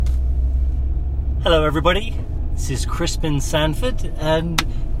Hello everybody, this is Crispin Sanford and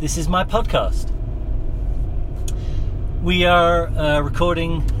this is my podcast. We are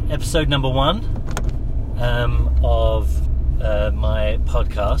recording episode number 1 of my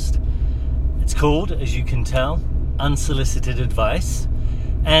podcast. It's called, as you can tell, Unsolicited Advice,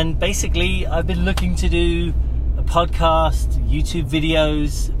 and basically I've been looking to do a podcast, YouTube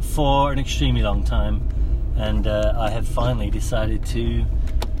videos for an extremely long time, and I have finally decided to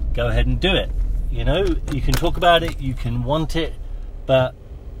go ahead and do it. You know, you can talk about it, you can want it, but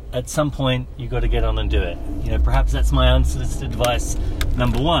at some point you got to get on and do it. You know, perhaps that's my unsolicited advice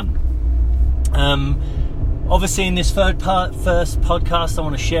number 1. Obviously, in this first podcast, I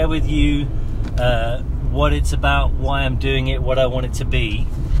want to share with you what it's about, why I'm doing it, what I want it to be,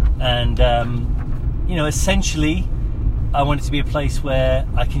 and you know, essentially, I want it to be a place where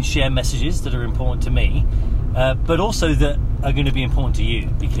I can share messages that are important to me, but also that are going to be important to you,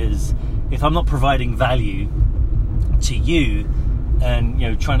 because if I'm not providing value to you and, you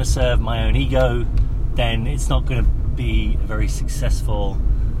know, trying to serve my own ego, then it's not going to be a very successful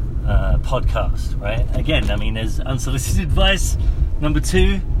podcast, right? Again, I mean, there's unsolicited advice number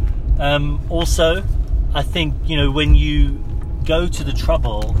 2. Also, I think, you know, when you go to the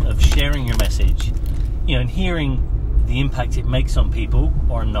trouble of sharing your message, you know, and hearing the impact it makes on people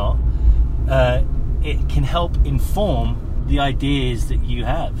or not, it can help inform the ideas that you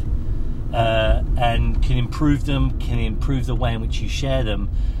have. And can improve them, can improve the way in which you share them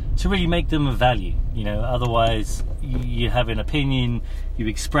to really make them of value. You know, otherwise you have an opinion, you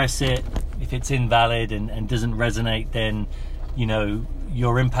express it. If it's invalid and doesn't resonate, then, you know,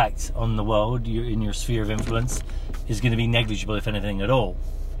 your impact on the world, in your sphere of influence, is going to be negligible, if anything at all.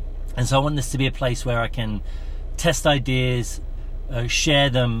 And so I want this to be a place where I can test ideas, share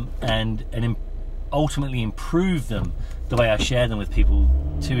them, and ultimately improve them the way I share them with people,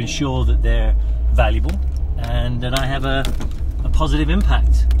 to ensure that they're valuable and that I have a positive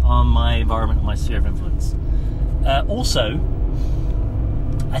impact on my environment and my sphere of influence. Also,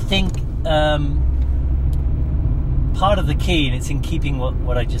 I think part of the key, and it's in keeping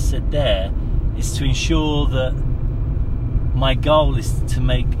what I just said there, is to ensure that my goal is to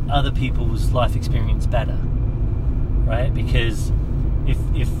make other people's life experience better, right? Because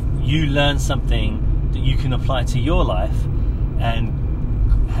if you learn something that you can apply to your life and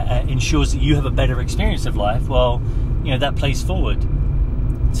ensures that you have a better experience of life, well, you know, that plays forward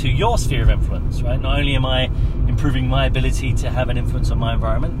to your sphere of influence, right? Not only am I improving my ability to have an influence on my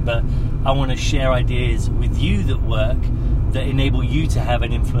environment, but I want to share ideas with you that work, that enable you to have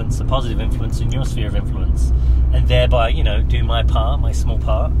an influence, a positive influence in your sphere of influence, and thereby, you know, do my part, my small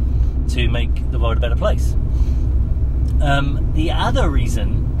part, to make the world a better place. The other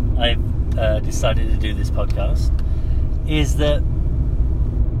reason I've decided to do this podcast is that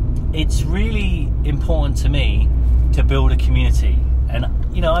it's really important to me to build a community. And,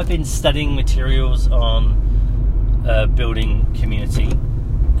 you know, I've been studying materials on building community,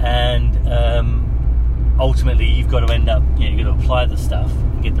 and ultimately you've got to end up, you know, you've got to apply the stuff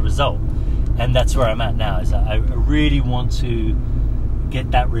and get the result. And that's where I'm at now, is that I really want to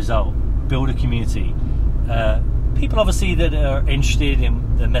get that result, build a community. People obviously that are interested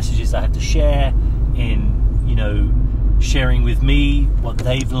in the messages I have to share, in, you know, sharing with me what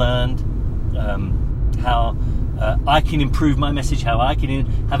they've learned, how I can improve my message, how I can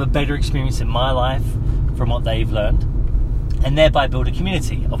have a better experience in my life from what they've learned, and thereby build a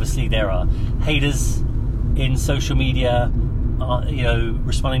community. Obviously there are haters in social media, you know,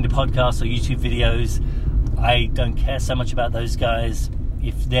 responding to podcasts or YouTube videos. I don't care so much about those guys.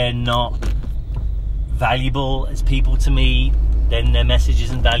 If they're not valuable as people to me, then their message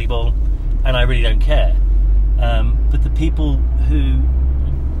isn't valuable, and I really don't care. But the people who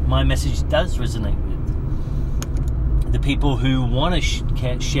my message does resonate with, the people who want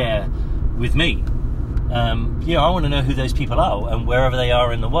to share with me, you know, I want to know who those people are and wherever they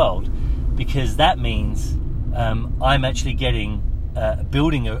are in the world, because that means I'm actually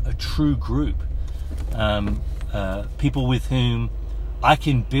building a true group, people with whom I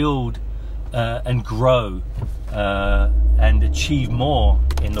can build and grow and achieve more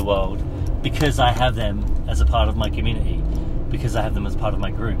in the world, because I have them as a part of my community, because I have them as part of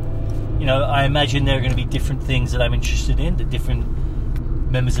my group. You know, I imagine there are going to be different things that I'm interested in, that different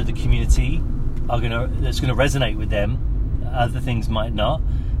members of the community that's going to resonate with them. Other things might not.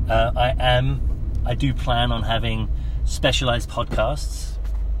 I do plan on having specialized podcasts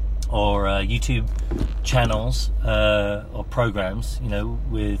or YouTube channels or programs, you know,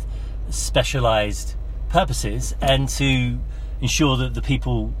 with specialized purposes, and to ensure that the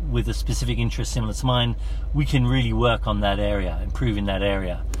people with a specific interest similar to mine, we can really work on that area, improve in that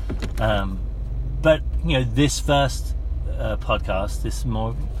area. But this first podcast, this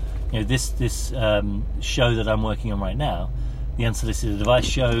more, this show that I'm working on right now, the Unsolicited Advice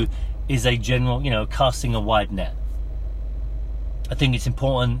Show, is a general, casting a wide net. I think it's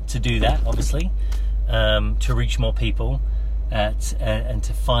important to do that, obviously, to reach more people, and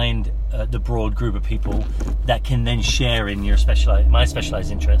to find the broad group of people that can then share in my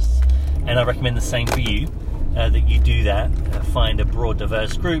specialized interests. And I recommend the same for you, that you do that, find a broad,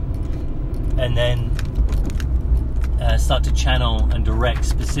 diverse group, and then start to channel and direct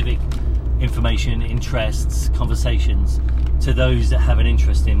specific information, interests, conversations to those that have an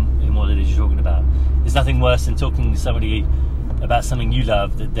interest in what it is you're talking about. There's nothing worse than talking to somebody about something you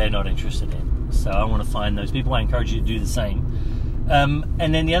love that they're not interested in. So I want to find those people. I encourage you to do the same.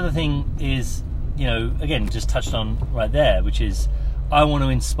 And then the other thing is, again, just touched on right there, which is I want to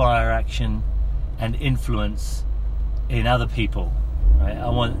inspire action and influence in other people. Right? I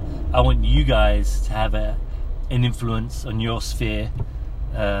want you guys to have an influence on your sphere,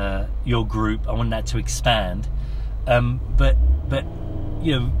 your group. I want that to expand. But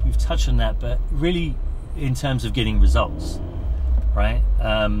we've touched on that. But really, in terms of getting results, right?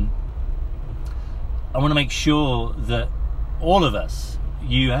 I want to make sure that all of us,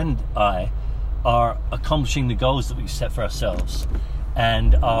 you and I, are accomplishing the goals that we've set for ourselves,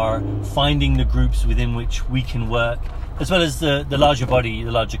 and are finding the groups within which we can work, as well as the larger body,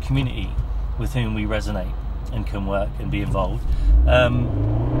 the larger community with whom we resonate and can work and be involved,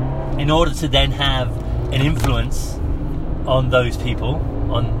 in order to then have an influence on those people,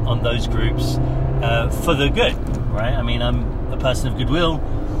 on those groups, for the good, right? I mean, I'm a person of goodwill.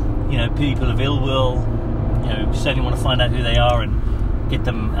 People of ill will, certainly want to find out who they are and get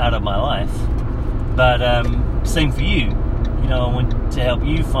them out of my life. But same for you. I want to help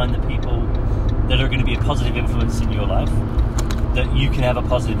you find the people that are going to be a positive influence in your life, that you can have a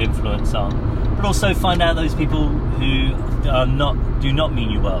positive influence on. But also find out those people who do not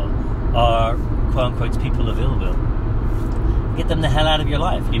mean you well, are quote unquote people of ill will. Get them the hell out of your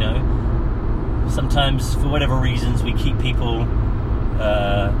life. Sometimes for whatever reasons we keep people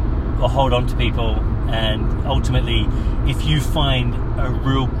or hold on to people, and ultimately if you find a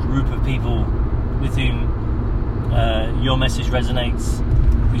real group of people with whom your message resonates,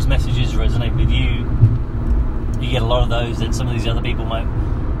 whose messages resonate with you get a lot of those, then some of these other people might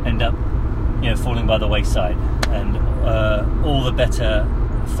end up falling by the wayside, and all the better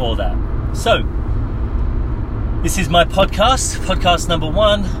for that. So this is my podcast number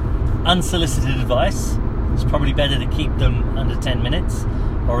 1, Unsolicited Advice. It's probably better to keep them under 10 minutes,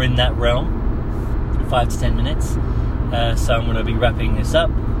 or in that realm, 5 to 10 minutes. So I'm going to be wrapping this up.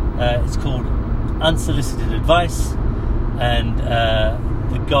 It's called Unsolicited Advice, and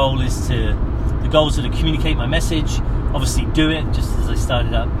the goals are to communicate my message. Obviously, do it just as I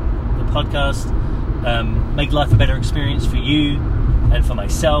started up the podcast. Make life a better experience for you and for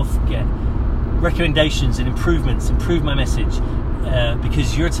myself. Get recommendations and improvements. Improve my message.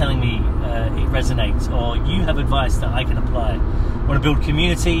 Because you're telling me it resonates, or you have advice that I can apply. I want to build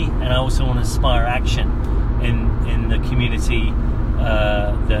community, and I also want to inspire action in the community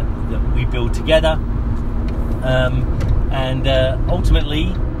that we build together. And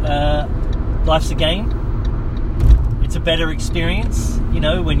ultimately, life's a game. It's a better experience,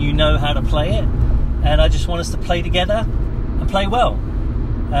 when you know how to play it. And I just want us to play together and play well.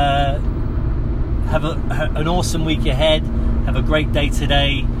 Have an awesome week ahead. Have a great day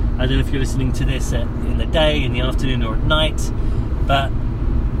today. I don't know if you're listening to this in the day, in the afternoon, or at night, but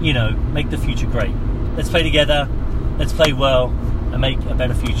make the future great. Let's play together, let's play well, and make a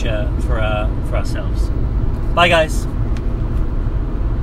better future for ourselves. Bye guys.